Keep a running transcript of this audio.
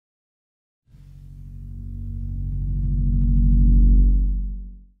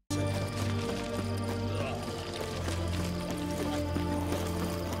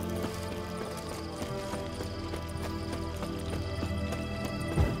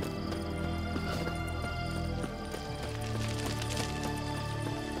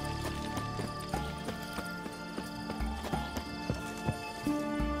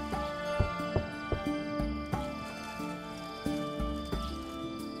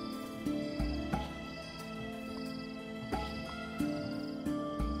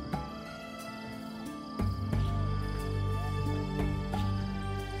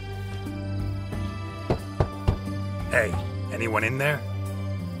Hey, anyone in there?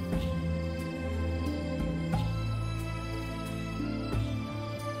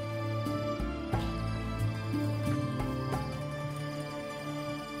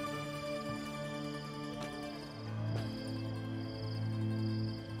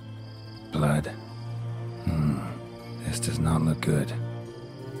 Blood. This does not look good.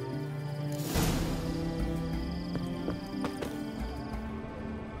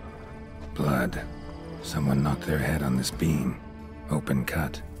 Blood. Someone knocked their head on this beam. Open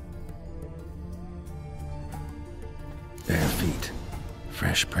cut. Bare feet.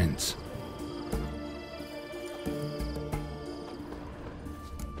 Fresh prints.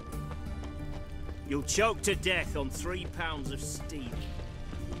 You'll choke to death on 3 pounds of steam.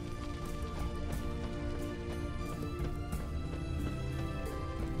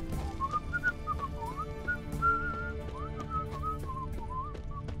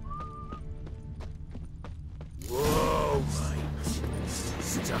 Whoa, right.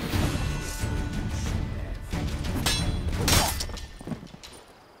 Stuck.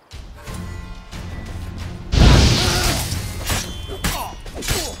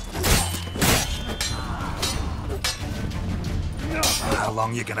 How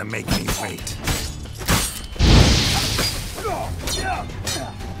long you gonna make me wait?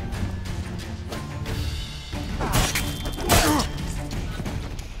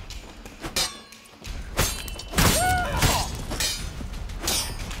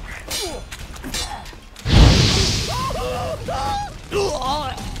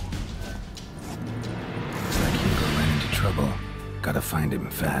 Looks like Hugo ran into trouble. Gotta find him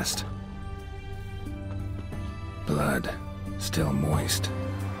fast. Blood. Still moist.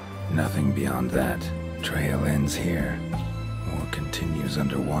 Nothing beyond that. Trail ends here, or continues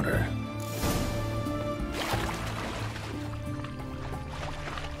underwater.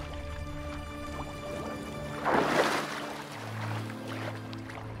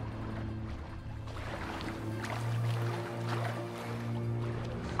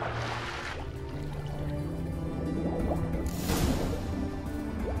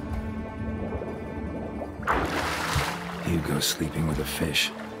 Hugo's sleeping with a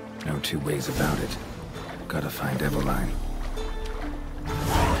fish. No two ways about it. Gotta find Eveline.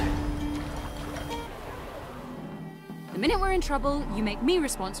 The minute we're in trouble, you make me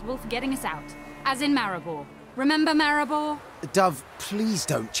responsible for getting us out. As in Maribor. Remember Maribor? Dove, please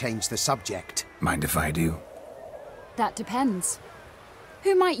don't change the subject. Mind if I do? That depends.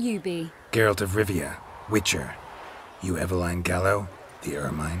 Who might you be? Geralt of Rivia, Witcher. You Eveline Gallo, the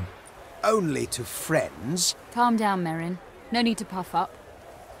Ermine? Only to friends. Calm down, Merrin. No need to puff up.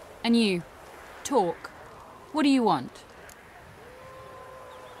 And you, talk. What do you want?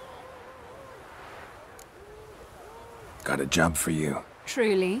 Got a job for you.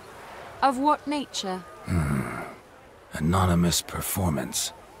 Truly? Of what nature? Anonymous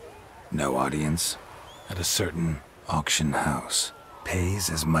performance. No audience. At a certain auction house. Pays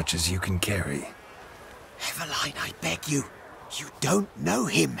as much as you can carry. Eveline, I beg you. You don't know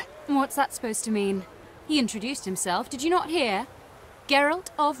him. What's that supposed to mean? He introduced himself, did you not hear? Geralt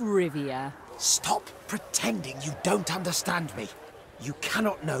of Rivia. Stop pretending you don't understand me. You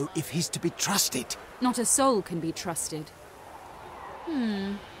cannot know if he's to be trusted. Not a soul can be trusted.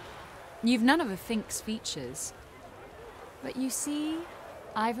 You've none of a Fink's features. But you see,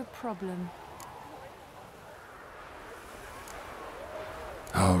 I've a problem.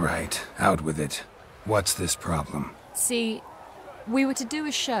 All right, out with it. What's this problem? See, we were to do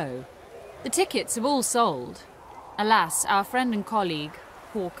a show. The tickets have all sold. Alas, our friend and colleague,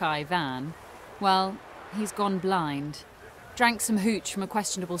 Hawkeye Van, well, he's gone blind. Drank some hooch from a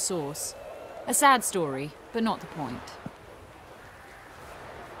questionable source. A sad story, but not the point.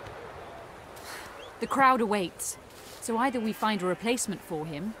 The crowd awaits, so either we find a replacement for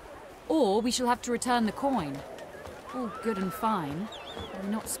him, or we shall have to return the coin. All good and fine, but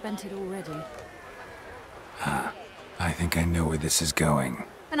we've not spent it already. I think I know where this is going.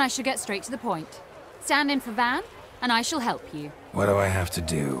 And I shall get straight to the point. Stand in for Van, and I shall help you. What do I have to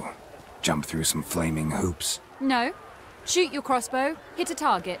do? Jump through some flaming hoops? No. Shoot your crossbow, hit a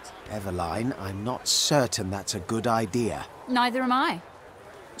target. Eveline, I'm not certain that's a good idea. Neither am I.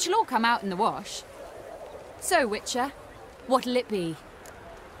 It shall all come out in the wash. So, Witcher, what'll it be?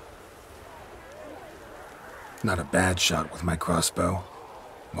 Not a bad shot with my crossbow.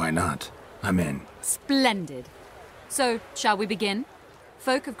 Why not? I'm in. Splendid. So, shall we begin?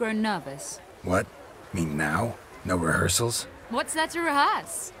 Folk have grown nervous. What? Mean now? No rehearsals? What's there to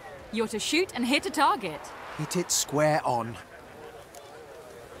rehearse? You're to shoot and hit a target. Hit it square on.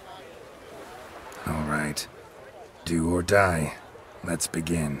 All right. Do or die. Let's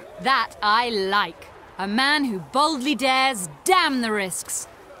begin. That I like. A man who boldly dares, damn the risks.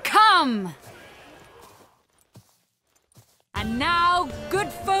 Come! And now, good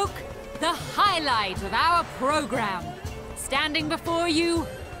folk, the highlight of our program. Standing before you,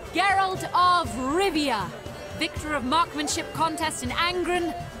 Geralt of Rivia, victor of marksmanship contest in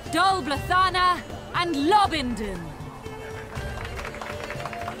Angren, Dol Blathana, and Lobindon.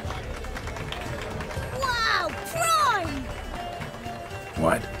 Wow, prime!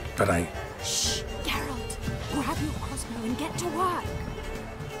 What? But I... Shh, Geralt, grab your crossbow and get to work.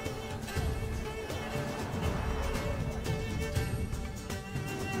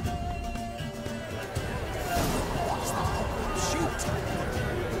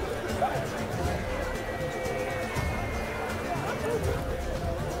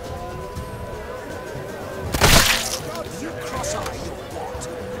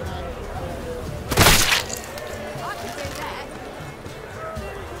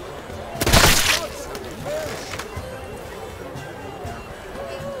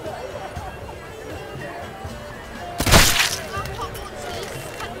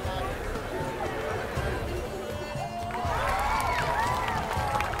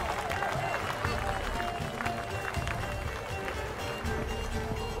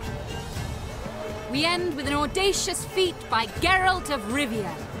 We end with an audacious feat by Geralt of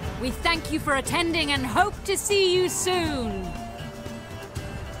Rivia. We thank you for attending and hope to see you soon.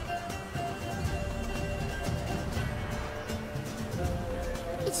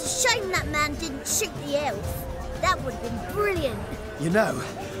 It's a shame that man didn't shoot the elf. That would have been brilliant. You know,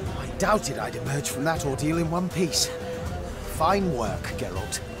 I doubted I'd emerge from that ordeal in one piece. Fine work,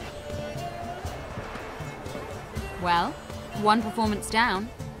 Geralt. Well, one performance down.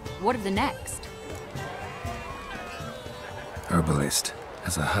 What of the next? Herbalist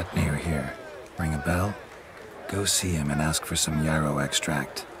has a hut near here. Ring a bell? Go see him and ask for some yarrow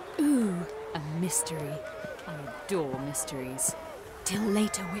extract. Ooh, a mystery. I adore mysteries. Till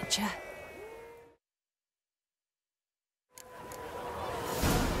later, Witcher.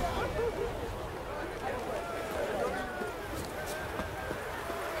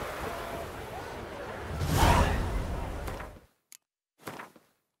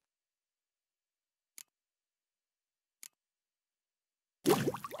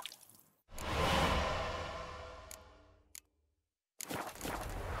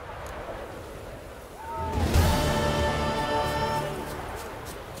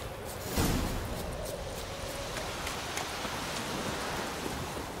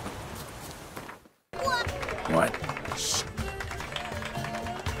 What? Shh.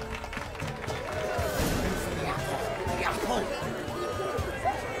 The apple.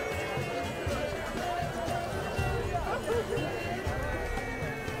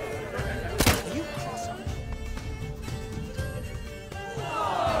 You cross up.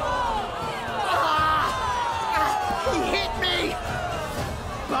 He hit me!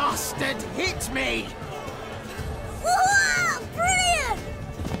 Bastard hit me! Wow, brilliant!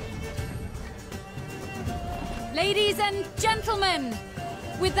 Ladies and gentlemen,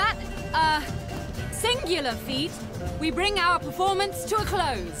 with that, singular feat, we bring our performance to a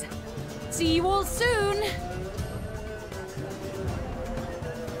close. See you all soon!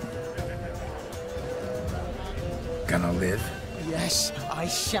 Gonna live? Yes, I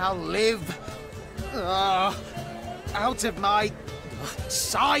shall live. Out of my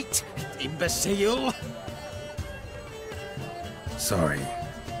sight, imbecile. Sorry.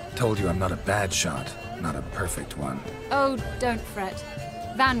 Told you I'm not a bad shot, not a perfect one. Oh, don't fret.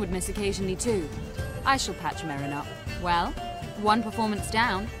 Van would miss occasionally too. I shall patch Merrin up. Well, one performance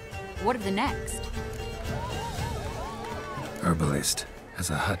down. What of the next? Herbalist has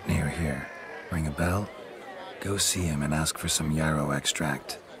a hut near here. Ring a bell? Go see him and ask for some yarrow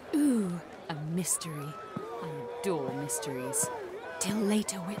extract. Ooh, a mystery. I adore mysteries. Till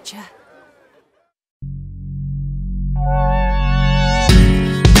later, Witcher.